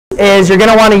is you're going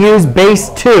to want to use base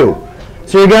 2.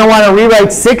 So you're going to want to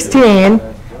rewrite 16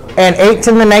 and 8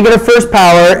 to the negative first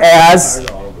power as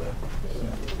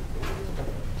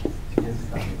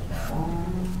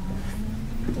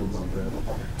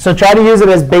so try to use it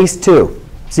as base 2.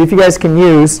 See if you guys can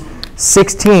use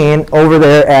 16 over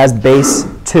there as base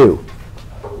 2.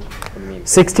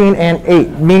 16 and 8.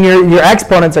 I mean your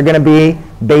exponents are going to be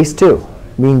base 2.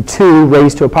 Mean 2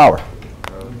 raised to a power.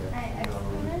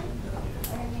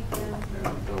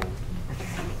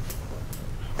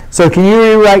 So can you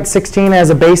rewrite 16 as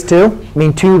a base 2? I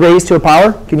mean 2 raised to a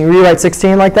power? Can you rewrite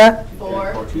 16 like that? 4.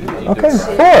 Okay,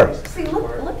 4. See,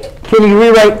 look at. Can you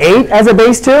rewrite 8 as a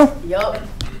base 2? Yup.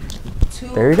 2.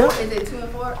 There you go. Is it 2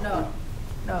 and 4? No.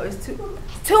 No, it's 2.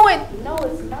 2 and. No,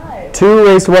 it's not. 2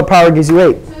 raised to what power gives you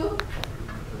 8? 2.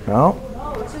 No.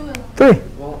 No, 2 and 3. I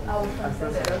was trying to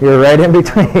say that. You're right in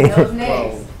between. That was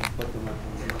next.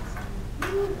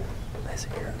 Let's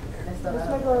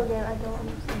go again. I don't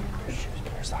understand.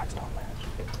 Your socks don't match.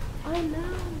 I know.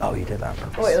 Oh, you did that on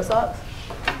purpose. Oh, wait, the socks?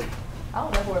 I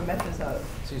don't know if we're matching socks.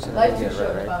 So you said I Like did you get should it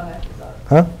have right, found matching socks.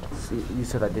 Huh? right? You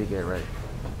said I did get it right.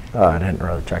 Oh, I didn't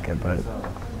really check it, but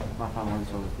My final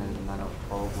answer was negative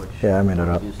 9/12, which yeah, I made it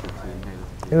up. reduced it to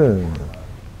negative 2. Ooh.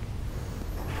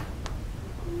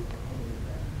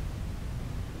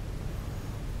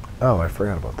 Oh, I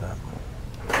forgot about that.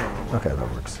 Okay,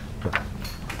 that works. Good.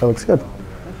 That looks good.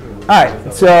 All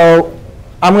right, so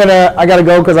I gotta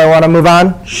go because I want to move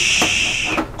on.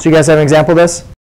 Shh. So you guys have an example of this?